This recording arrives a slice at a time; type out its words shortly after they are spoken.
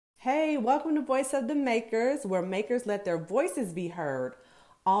Hey, welcome to Voice of the Makers, where makers let their voices be heard,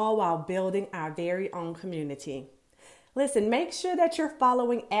 all while building our very own community. Listen, make sure that you're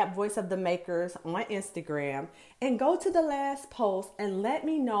following at Voice of the Makers on Instagram and go to the last post and let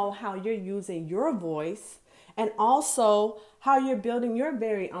me know how you're using your voice and also how you're building your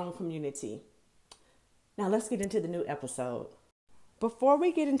very own community. Now let's get into the new episode. Before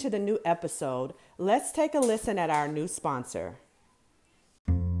we get into the new episode, let's take a listen at our new sponsor.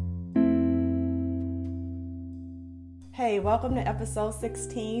 Hey, welcome to episode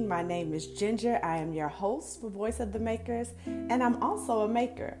 16. My name is Ginger. I am your host for Voice of the Makers, and I'm also a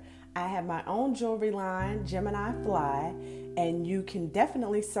maker. I have my own jewelry line, Gemini Fly, and you can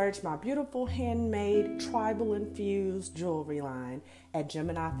definitely search my beautiful handmade tribal infused jewelry line at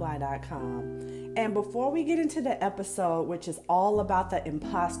GeminiFly.com. And before we get into the episode, which is all about the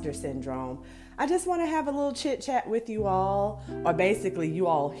imposter syndrome, I just want to have a little chit chat with you all, or basically you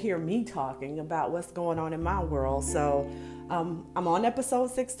all hear me talking about what's going on in my world. So I'm on episode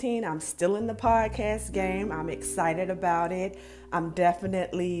 16. I'm still in the podcast game. I'm excited about it. I'm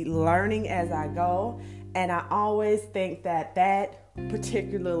definitely learning as I go. And I always think that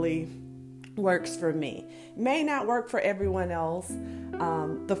particularly works for me. May not work for everyone else.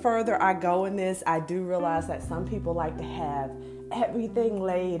 The further I go in this, I do realize that some people like to have everything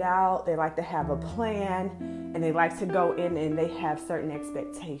laid out. They like to have a plan, and they like to go in and they have certain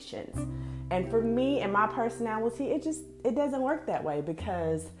expectations. And for me and my personality, it doesn't work that way,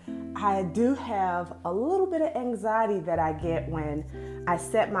 because I do have a little bit of anxiety that I get when I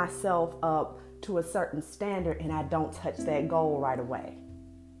set myself up to a certain standard and I don't touch that goal right away.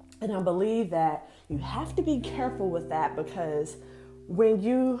 And I believe that you have to be careful with that, because when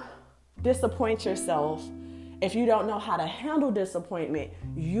you disappoint yourself, if you don't know how to handle disappointment,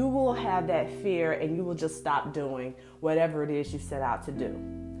 you will have that fear and you will just stop doing whatever it is you set out to do.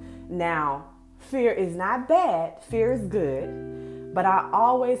 Now, fear is not bad. Fear is good. But I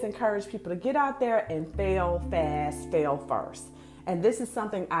always encourage people to get out there and fail fast, fail first. And this is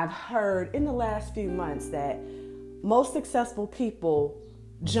something I've heard in the last few months, that most successful people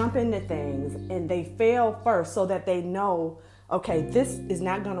jump into things and they fail first so that they know, okay, this is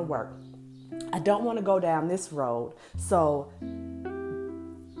not going to work. I don't want to go down this road. So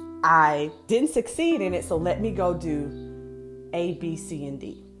I didn't succeed in it. So let me go do A, B, C, and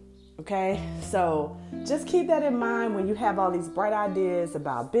D. Okay. So just keep that in mind when you have all these bright ideas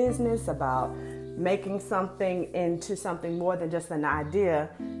about business, about making something into something more than just an idea,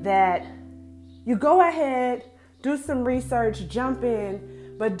 that you go ahead, do some research, jump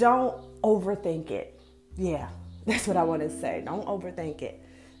in, but don't overthink it. Yeah, that's what I want to say. Don't overthink it.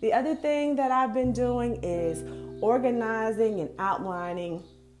 The other thing that I've been doing is organizing and outlining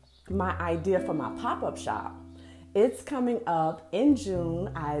my idea for my pop-up shop. It's coming up in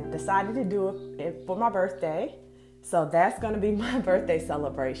June. I decided to do it for my birthday. So that's going to be my birthday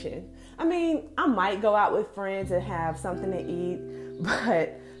celebration. I mean, I might go out with friends and have something to eat,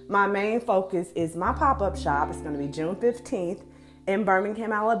 but my main focus is my pop-up shop. It's going to be June 15th in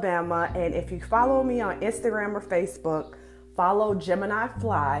Birmingham, Alabama. And if you follow me on Instagram or Facebook, follow Gemini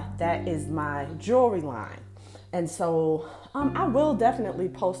Fly. That is my jewelry line. And so I will definitely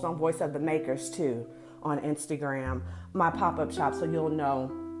post on Voice of the Makers too on Instagram, my pop-up shop, so you'll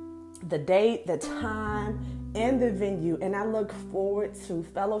know the date, the time, and the venue. And I look forward to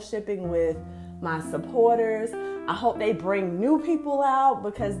fellowshipping with my supporters. I hope they bring new people out,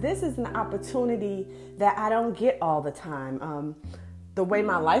 because this is an opportunity that I don't get all the time. The way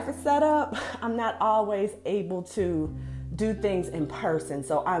my life is set up, I'm not always able to do things in person.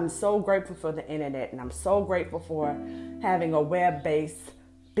 So I'm so grateful for the internet, and I'm so grateful for having a web-based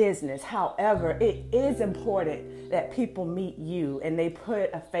business. However, it is important that people meet you and they put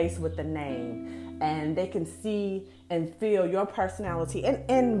a face with the name, and they can see and feel your personality.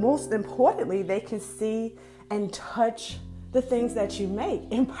 And most importantly, they can see and touch the things that you make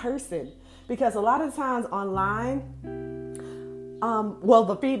in person. Because a lot of times online,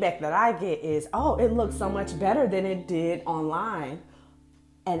 the feedback that I get is, oh, it looks so much better than it did online.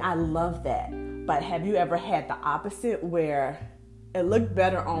 And I love that. But have you ever had the opposite, where it looked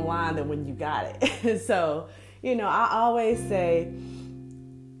better online than when you got it? So, I always say,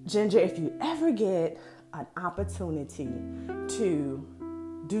 Ginger, if you ever get an opportunity to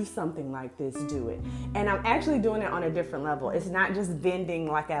do something like this, do it. And I'm actually doing it on a different level. It's not just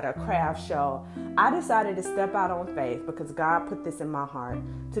vending like at a craft show. I decided to step out on faith, because God put this in my heart,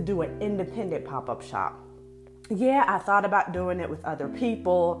 to do an independent pop-up shop. Yeah, I thought about doing it with other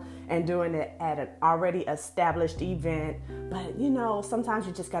people and doing it at an already established event. But, sometimes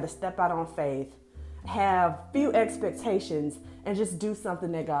you just got to step out on faith have few expectations and just do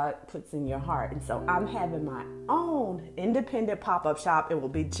something that God puts in your heart. And so I'm having my own independent pop-up shop. It will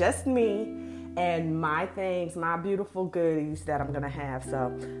be just me and my things, my beautiful goodies that I'm going to have.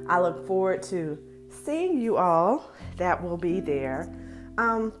 So I look forward to seeing you all that will be there.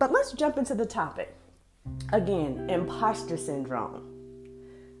 But let's jump into the topic. Again, imposter syndrome.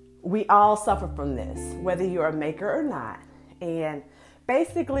 We all suffer from this, whether you're a maker or not. And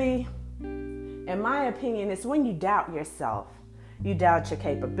basically, in my opinion, it's when you doubt yourself. You doubt your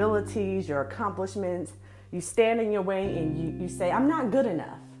capabilities, your accomplishments. You stand in your way and you say, I'm not good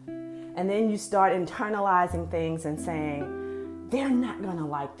enough. And then you start internalizing things and saying, they're not going to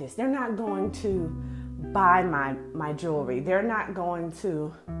like this. They're not going to buy my jewelry. They're not going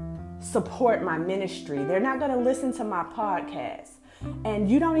to support my ministry. They're not going to listen to my podcast. And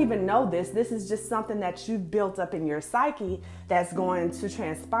you don't even know this. This is just something that you've built up in your psyche that's going to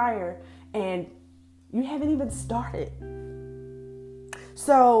transpire, and you haven't even started.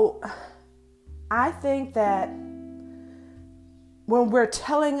 So I think that when we're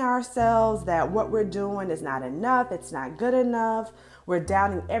telling ourselves that what we're doing is not enough, it's not good enough, we're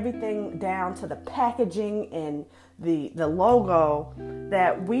doubting everything down to the packaging and the logo,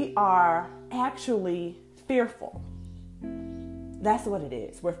 that we are actually fearful. That's what it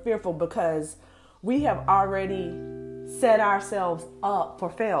is. We're fearful because we have already set ourselves up for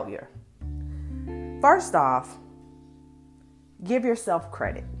failure. First off, give yourself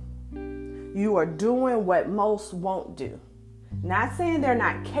credit. You are doing what most won't do. Not saying they're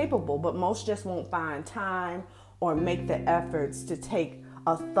not capable, but most just won't find time or make the efforts to take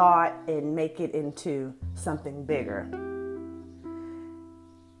a thought and make it into something bigger.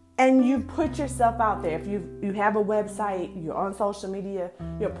 And you put yourself out there. If you have a website, you're on social media,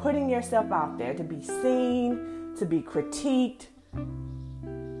 you're putting yourself out there to be seen, to be critiqued.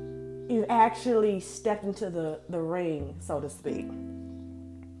 You actually stepped into the ring, so to speak.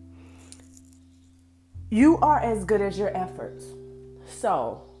 You are as good as your efforts.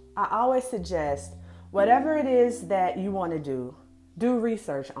 So I always suggest whatever it is that you want to do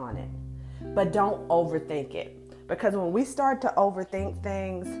research on it, but don't overthink it. Because when we start to overthink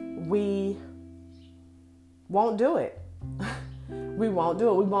things, we won't do it. We won't do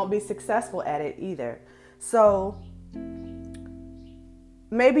it. We won't be successful at it either. So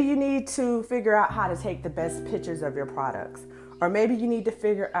maybe you need to figure out how to take the best pictures of your products. Or maybe you need to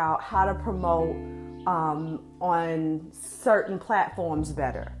figure out how to promote on certain platforms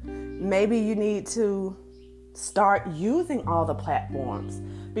better. Maybe you need to start using all the platforms,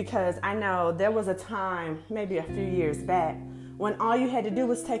 because I know there was a time, maybe a few years back, when all you had to do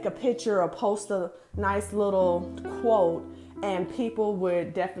was take a picture or post a nice little quote and people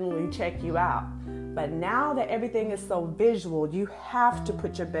would definitely check you out. But now that everything is so visual, you have to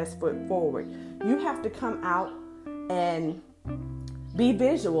put your best foot forward. You have to come out and be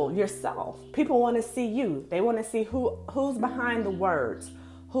visual yourself. People want to see you. They want to see who's behind the words,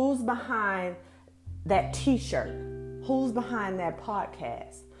 who's behind that t-shirt, who's behind that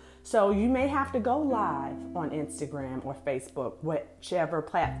podcast. So you may have to go live on Instagram or Facebook, whichever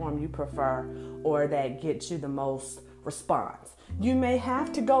platform you prefer or that gets you the most response. You may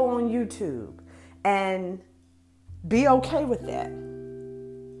have to go on YouTube and be okay with that.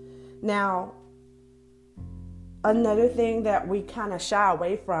 Now, another thing that we kind of shy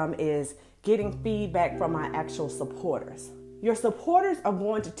away from is getting feedback from our actual supporters. Your supporters are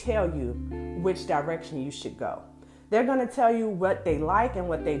going to tell you which direction you should go. They're going to tell you what they like and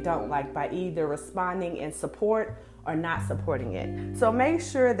what they don't like by either responding in support or not supporting it. So make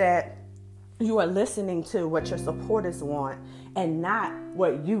sure that you are listening to what your supporters want and not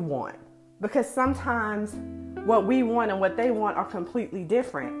what you want. Because sometimes what we want and what they want are completely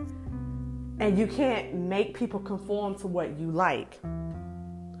different. And you can't make people conform to what you like.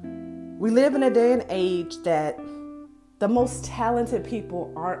 We live in a day and age that the most talented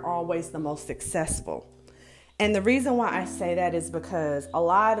people aren't always the most successful. And the reason why I say that is because a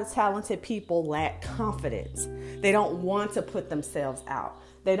lot of talented people lack confidence. They don't want to put themselves out.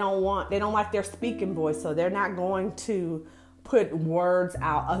 They don't like their speaking voice, so they're not going to put words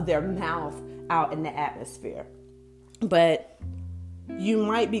out of their mouth out in the atmosphere. But you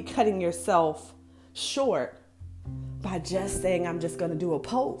might be cutting yourself short by just saying, I'm just going to do a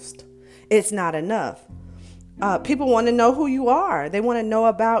post. It's not enough. People want to know who you are. They want to know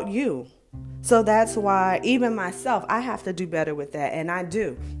about you. So that's why even myself, I have to do better with that. And I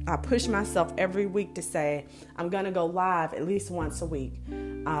do. I push myself every week to say, I'm going to go live at least once a week.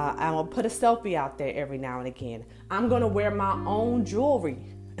 I will put a selfie out there every now and again. I'm going to wear my own jewelry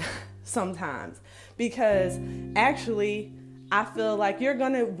sometimes, because actually I feel like you're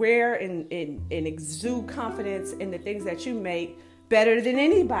going to wear and exude confidence in the things that you make better than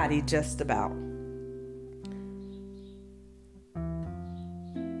anybody, just about.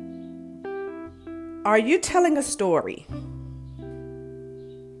 Are you telling a story?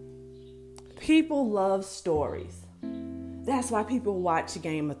 People love stories. That's why people watch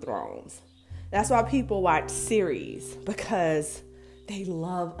Game of Thrones. That's why people watch series, because they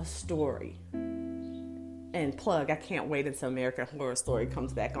love a story. And plug, I can't wait until American Horror Story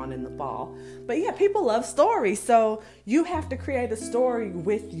comes back on in the fall. But yeah, people love stories. So you have to create a story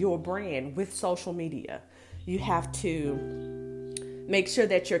with your brand, with social media. You have to make sure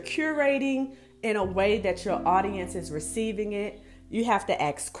that you're curating in a way that your audience is receiving it. You have to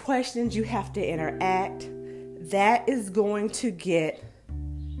ask questions. You have to interact. That is going to get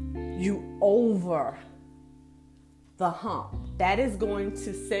you over the hump. That is going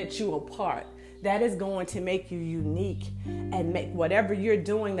to set you apart. That is going to make you unique and make whatever you're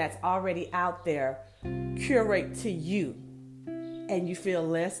doing that's already out there curate to you. And you feel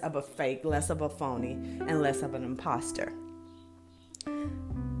less of a fake, less of a phony, and less of an imposter.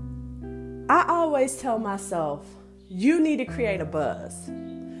 I always tell myself, you need to create a buzz.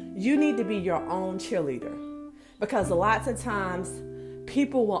 You need to be your own cheerleader. Because lots of times,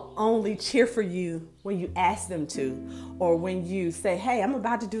 people will only cheer for you when you ask them to, or when you say, hey, I'm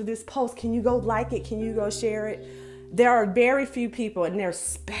about to do this post. Can you go like it? Can you go share it? There are very few people, and there's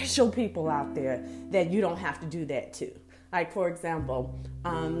special people out there that you don't have to do that to. Like, for example,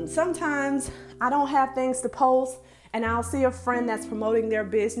 sometimes I don't have things to post, and I'll see a friend that's promoting their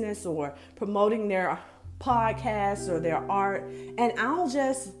business or promoting their podcast or their art, and I'll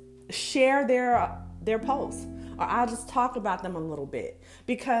just share their posts. Or I'll just talk about them a little bit,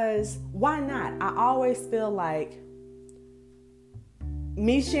 because why not? I always feel like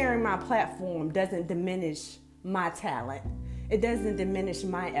me sharing my platform doesn't diminish my talent. It doesn't diminish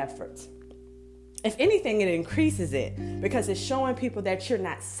my efforts. If anything, it increases it, because it's showing people that you're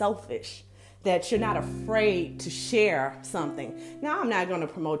not selfish, that you're not afraid to share something. Now, I'm not going to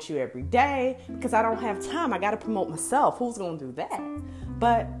promote you every day because I don't have time. I got to promote myself. Who's going to do that?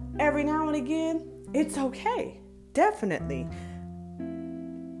 But every now and again, it's okay. Definitely.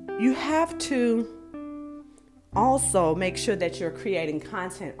 You have to also make sure that you're creating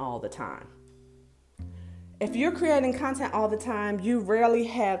content all the time. If you're creating content all the time, you rarely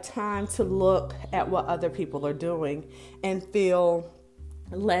have time to look at what other people are doing and feel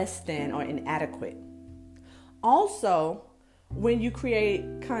less than or inadequate. Also, when you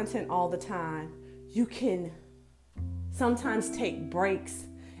create content all the time, you can sometimes take breaks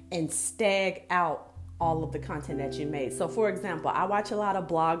and stag out all of the content that you made. So for example, I watch a lot of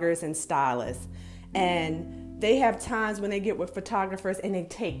bloggers and stylists, and they have times when they get with photographers and they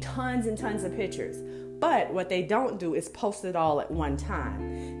take tons and tons of pictures. But what they don't do is post it all at one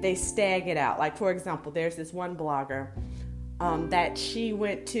time. They stag it out. Like, for example, there's this one blogger that she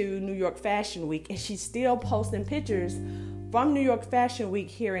went to New York Fashion Week, and she's still posting pictures from New York Fashion Week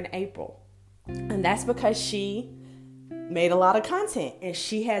here in April. And that's because she made a lot of content, and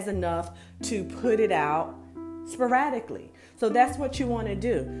she has enough to put it out sporadically. So that's what you want to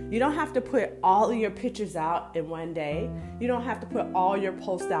do. You don't have to put all of your pictures out in one day. You don't have to put all your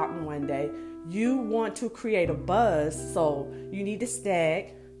posts out in one day. You want to create a buzz, so you need to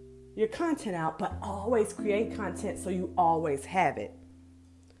stag your content out, but always create content so you always have it.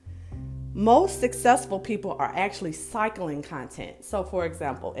 Most successful people are actually cycling content. So for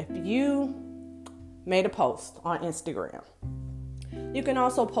example, if you made a post on Instagram, you can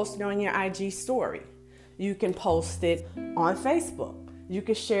also post it on your IG story. You can post it on Facebook. You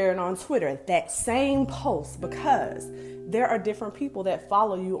can share it on Twitter, that same post, because there are different people that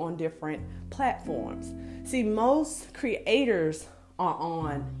follow you on different platforms. See, most creators are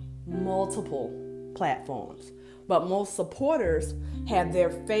on multiple platforms, but most supporters have their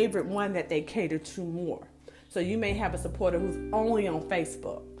favorite one that they cater to more. So you may have a supporter who's only on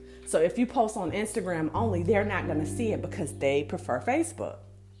Facebook. So if you post on Instagram only, they're not going to see it because they prefer Facebook,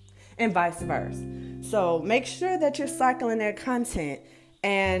 and vice versa. So make sure that you're cycling their content.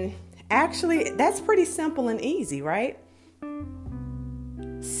 And actually, that's pretty simple and easy, right?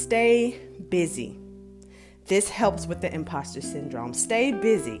 Stay busy. This helps with the imposter syndrome. Stay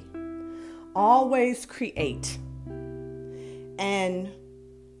busy. Always create. And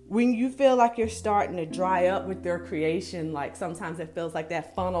when you feel like you're starting to dry up with your creation, like sometimes it feels like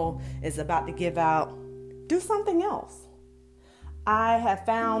that funnel is about to give out, do something else. I have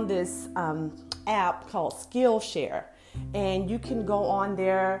found this app called Skillshare, and you can go on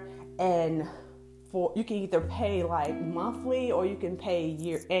there and you can either pay like monthly or you can pay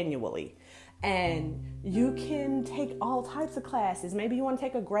annually. And you can take all types of classes. Maybe you want to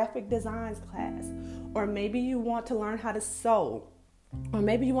take a graphic designs class, or maybe you want to learn how to sew, or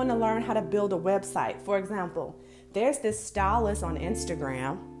maybe you want to learn how to build a website. For example, there's this stylist on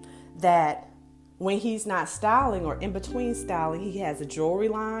Instagram that when he's not styling or in between styling, he has a jewelry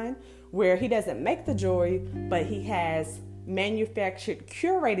line where he doesn't make the jewelry, but he has manufactured,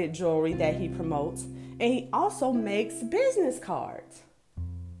 curated jewelry that he promotes. And he also makes business cards.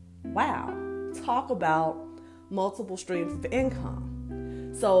 Wow. Talk about multiple streams of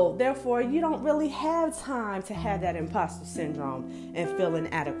income. So therefore, you don't really have time to have that imposter syndrome and feel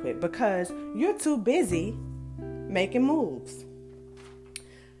inadequate because you're too busy making moves.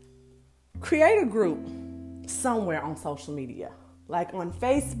 Create a group somewhere on social media, like on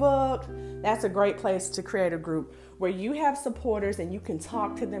Facebook. That's a great place to create a group where you have supporters and you can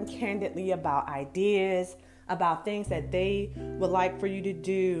talk to them candidly about ideas, about things that they would like for you to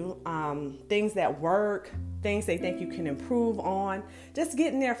do, things that work, things they think you can improve on, just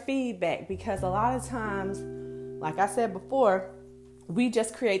getting their feedback. Because a lot of times, like I said before, we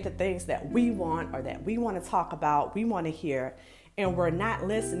just create the things that we want or that we want to talk about, we want to hear, and we're not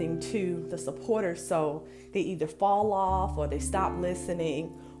listening to the supporters. So they either fall off or they stop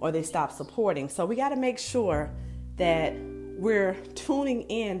listening or they stop supporting. So we got to make sure that we're tuning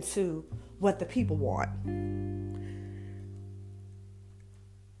in to what the people want.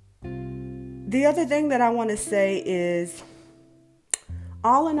 The other thing that I want to say is,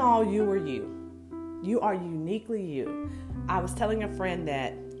 all in all, you are you. You are uniquely you. I was telling a friend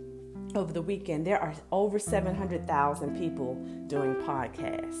that over the weekend, there are over 700,000 people doing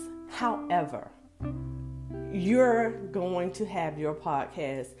podcasts. However, you're going to have your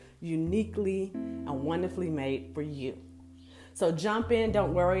podcast uniquely and wonderfully made for you. So jump in.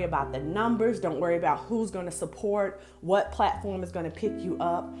 Don't worry about the numbers. Don't worry about who's going to support, what platform is going to pick you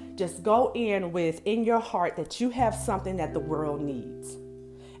up. Just go in with in your heart that you have something that the world needs.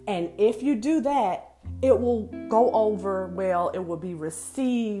 And if you do that, it will go over well. It will be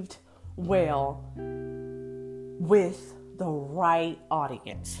received well with the right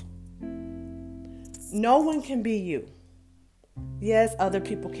audience. No one can be you. Yes, other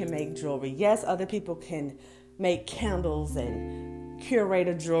people can make jewelry. Yes, other people can make candles and curate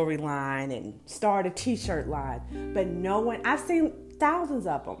a jewelry line and start a t-shirt line. But no one, I've seen thousands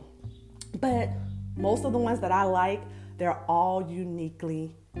of them. But most of the ones that I like, they're all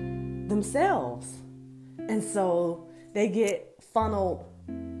uniquely themselves. And so they get funneled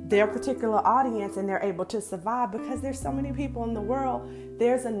their particular audience and they're able to survive because there's so many people in the world.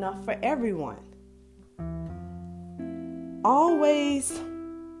 There's enough for everyone. Always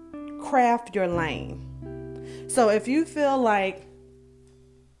craft your lane. So if you feel like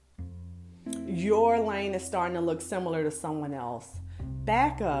your lane is starting to look similar to someone else,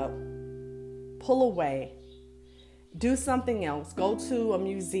 back up, pull away, do something else. Go to a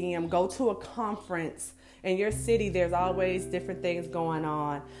museum, go to a conference. In your city, there's always different things going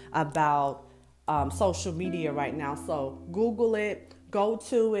on about social media right now. So Google it, go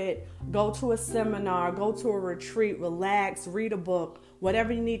to a seminar, go to a retreat, relax, read a book,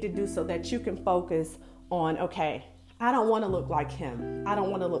 whatever you need to do so that you can focus on, okay, I don't want to look like him. I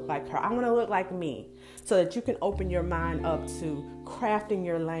don't want to look like her. I want to look like me, so that you can open your mind up to crafting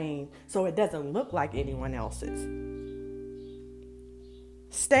your lane so it doesn't look like anyone else's.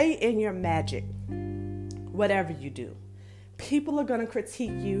 Stay in your magic, whatever you do. People are going to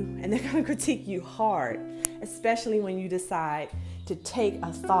critique you, and they're going to critique you hard, especially when you decide to take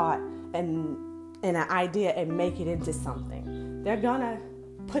a thought and an idea and make it into something. They're going to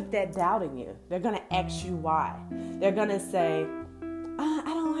put that doubt in you. They're going to ask you why. They're going to say, I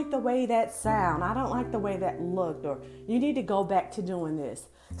don't like the way that sound. I don't like the way that looked, or you need to go back to doing this.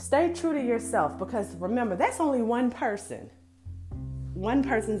 Stay true to yourself, because remember, that's only one person's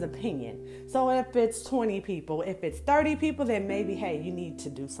opinion. So if it's 20 people, if it's 30 people, then maybe, hey, you need to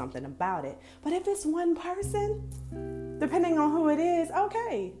do something about it. But if it's one person, depending on who it is,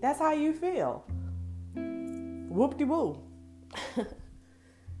 okay, that's how you feel. Whoop-de-woo.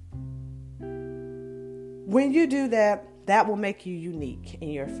 When you do that, that will make you unique in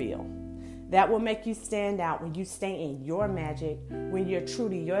your field. That will make you stand out when you stay in your magic, when you're true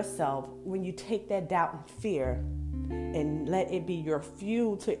to yourself, when you take that doubt and fear and let it be your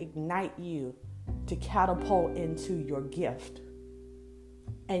fuel to ignite you, to catapult into your gift.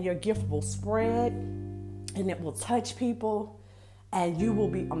 And your gift will spread and it will touch people, and you will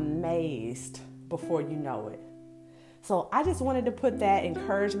be amazed before you know it. So I just wanted to put that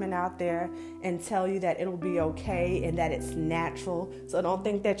encouragement out there and tell you that it'll be okay and that it's natural. So don't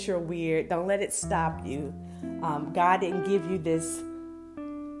think that you're weird. Don't let it stop you. God didn't give you this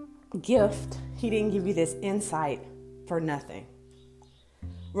gift, he didn't give you this insight for nothing.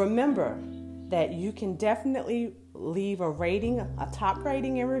 Remember that you can definitely leave a rating, a top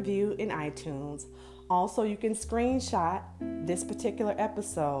rating and review in iTunes. Also, you can screenshot this particular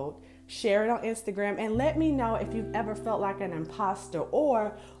episode, share it on Instagram, and let me know if you've ever felt like an imposter,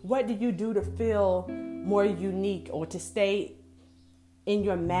 or what do you do to feel more unique, or to stay in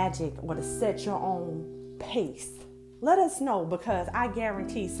your magic, or to set your own pace. Let us know, because I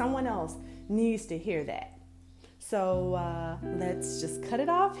guarantee someone else needs to hear that. So let's just cut it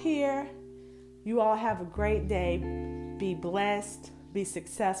off here. You all have a great day. Be blessed, be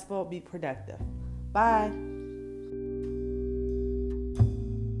successful, be productive. Bye.